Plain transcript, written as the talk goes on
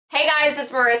Hey guys,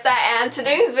 it's Marissa, and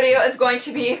today's video is going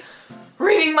to be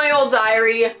reading my old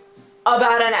diary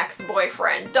about an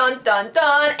ex-boyfriend. Dun dun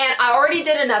dun. And I already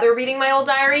did another reading my old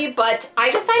diary, but I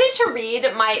decided to read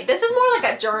this is more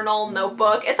like a journal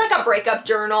notebook. It's like a breakup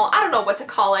journal. I don't know what to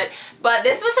call it, but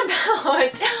this was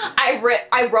about,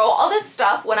 I wrote all this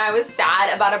stuff when I was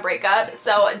sad about a breakup,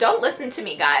 so don't listen to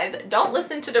me, guys. Don't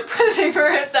listen to depressing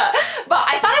Marissa. But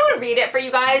I thought I would read it for you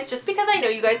guys just because I know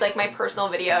you guys like my personal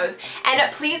videos.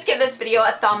 And please give this video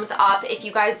a thumbs up if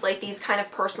you guys like these kind of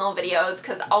personal videos,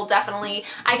 because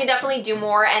I can definitely do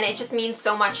more, and it just means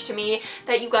so much to me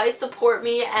that you guys support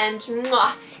me, and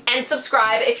mwah, and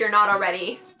subscribe if you're not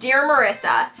already. Dear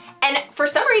Marissa, and for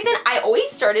some reason I always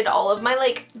started all of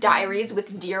my diaries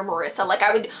with Dear Marissa. Like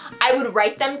I would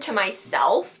write them to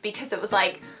myself because it was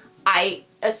like I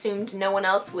assumed no one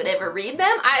else would ever read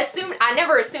them. I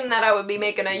never assumed that I would be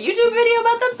making a YouTube video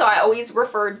about them, so I always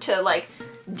referred to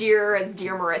Dear as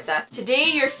Dear Marissa.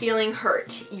 Today you're feeling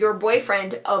hurt. Your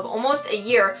boyfriend of almost a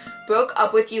year broke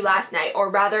up with you last night, or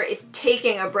rather is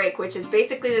taking a break, which is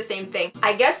basically the same thing.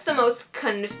 I guess the most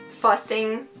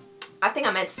confusing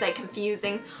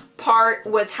part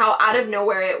was how out of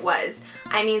nowhere it was.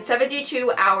 I mean,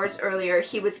 72 hours earlier,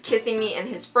 he was kissing me in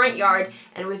his front yard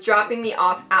and was dropping me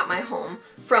off at my home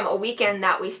from a weekend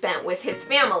that we spent with his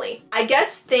family. I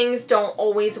guess things don't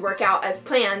always work out as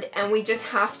planned, and we just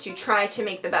have to try to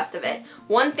make the best of it.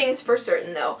 One thing's for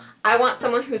certain though, I want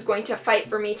someone who's going to fight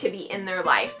for me to be in their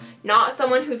life, not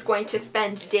someone who's going to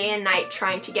spend day and night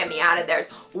trying to get me out of theirs.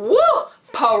 Woo!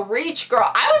 Preach, girl.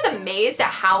 I was amazed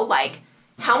at how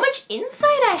much insight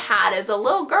I had as a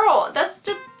little girl. That's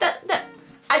just,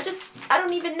 I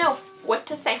don't even know what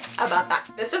to say about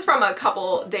that. This is from a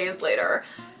couple days later.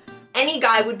 Any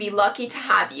guy would be lucky to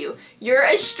have you. You're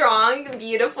a strong,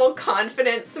 beautiful,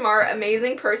 confident, smart,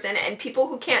 amazing person, and people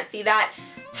who can't see that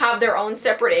have their own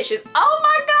separate issues. Oh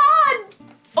my God!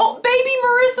 Oh, baby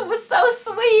Marissa was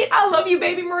so sweet. I love you,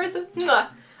 baby Marissa. Mwah.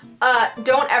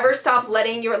 Don't ever stop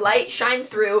letting your light shine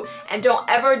through, and don't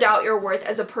ever doubt your worth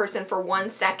as a person for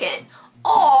 1 second.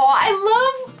 Oh, I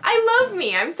love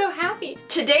me. I'm so happy.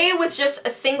 Today was just a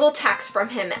single text from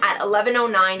him at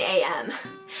 11:09 a.m.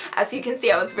 As you can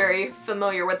see, I was very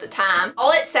familiar with the time.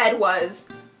 All it said was,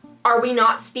 "Are we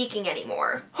not speaking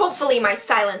anymore?" Hopefully my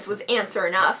silence was answer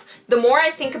enough. The more I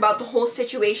think about the whole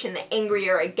situation, the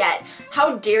angrier I get.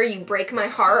 How dare you break my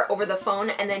heart over the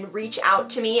phone and then reach out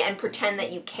to me and pretend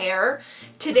that you care?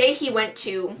 Today he went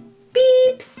to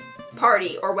Beep's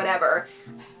party or whatever.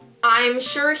 I'm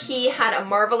sure he had a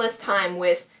marvelous time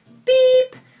with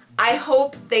Beep. I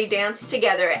hope they danced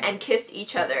together and kissed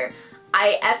each other.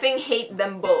 I effing hate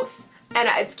them both. And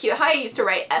it's cute how I used to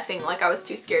write effing like I was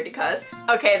too scared to cuss.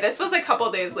 Okay, this was a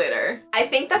couple days later. I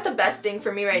think that the best thing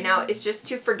for me right now is just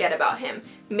to forget about him.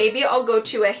 Maybe I'll go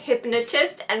to a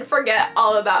hypnotist and forget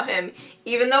all about him.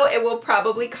 Even though it will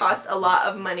probably cost a lot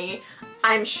of money,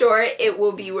 I'm sure it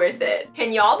will be worth it.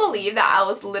 Can y'all believe that I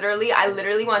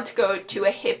literally want to go to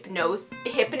a hypnotist,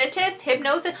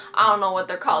 I don't know what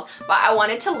they're called, but I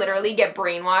wanted to literally get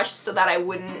brainwashed so that I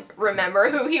wouldn't remember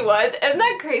who he was. Isn't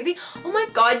that crazy? Oh my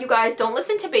God, you guys, don't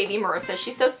listen to baby Marissa.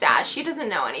 She's so sad. She doesn't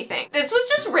know anything. This was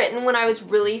just written when I was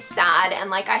really sad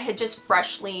and I had just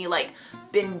freshly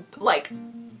been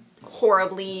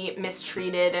horribly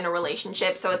mistreated in a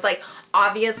relationship, so it's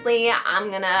obviously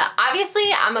I'm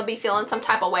gonna be feeling some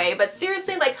type of way, but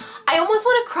seriously, I almost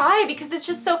want to cry because it's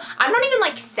just so, I'm not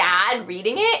even sad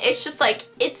reading it, it's just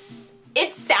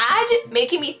it's sad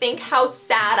making me think how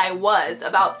sad I was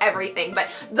about everything. But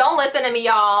don't listen to me,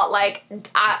 y'all.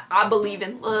 I believe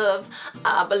in love,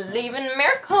 I believe in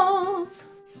miracles.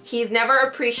 He's never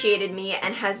appreciated me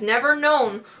and has never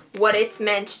known what it's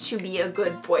meant to be a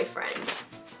good boyfriend.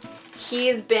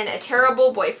 He's been a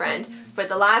terrible boyfriend for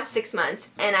the last 6 months,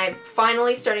 and I'm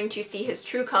finally starting to see his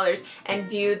true colors and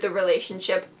view the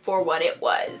relationship for what it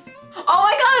was. Oh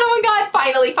my God,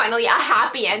 finally, a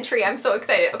happy entry. I'm so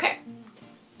excited. Okay.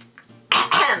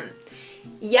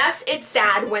 Yes, it's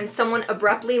sad when someone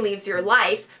abruptly leaves your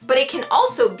life, but it can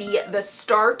also be the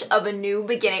start of a new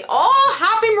beginning. Oh,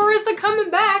 happy Marissa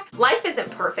coming back. Life isn't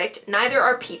perfect, neither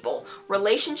are people.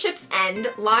 Relationships end,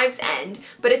 lives end,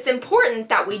 but it's important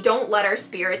that we don't let our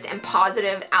spirits and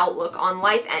positive outlook on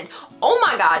life end. Oh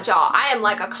my God, y'all, I am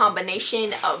like a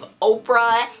combination of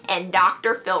Oprah and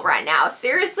Dr. Phil right now.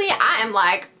 Seriously,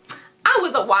 I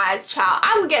was a wise child.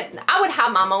 I would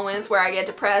have my moments where I get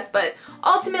depressed, but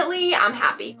ultimately I'm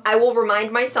happy. I will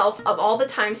remind myself of all the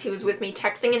times he was with me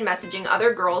texting and messaging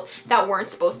other girls that weren't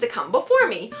supposed to come before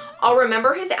me. I'll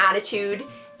remember his attitude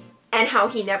and how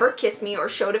he never kissed me or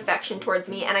showed affection towards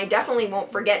me, and I definitely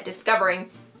won't forget discovering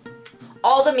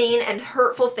all the mean and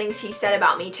hurtful things he said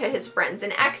about me to his friends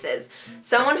and exes.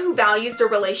 Someone who values their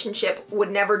relationship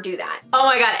would never do that. Oh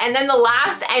my god, and then the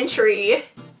last entry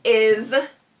is,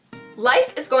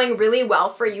 life is going really well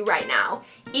for you right now.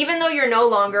 Even though you're no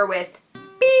longer with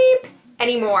beep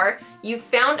anymore, you've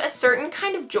found a certain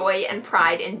kind of joy and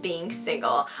pride in being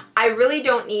single. I really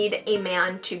don't need a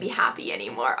man to be happy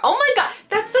anymore. Oh my god,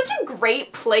 that's such a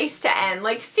great place to end.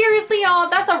 Like, seriously, y'all,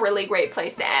 that's a really great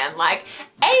place to end. Like,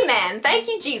 amen. Thank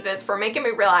you, Jesus, for making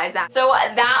me realize that. So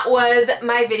that was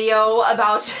my video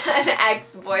about an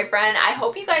ex-boyfriend. I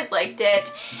hope you guys liked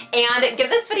it, and give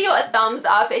this video a thumbs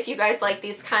up if you guys like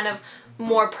these kind of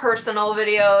more personal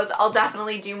videos. I'll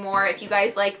definitely do more if you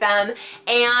guys like them,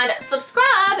 and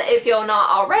subscribe if you're not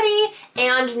already,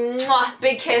 and mwah,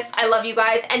 big kiss. I love you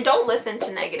guys, and don't listen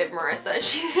to negative Marissa.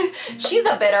 She's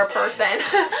a bitter person.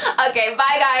 Okay,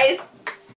 bye guys.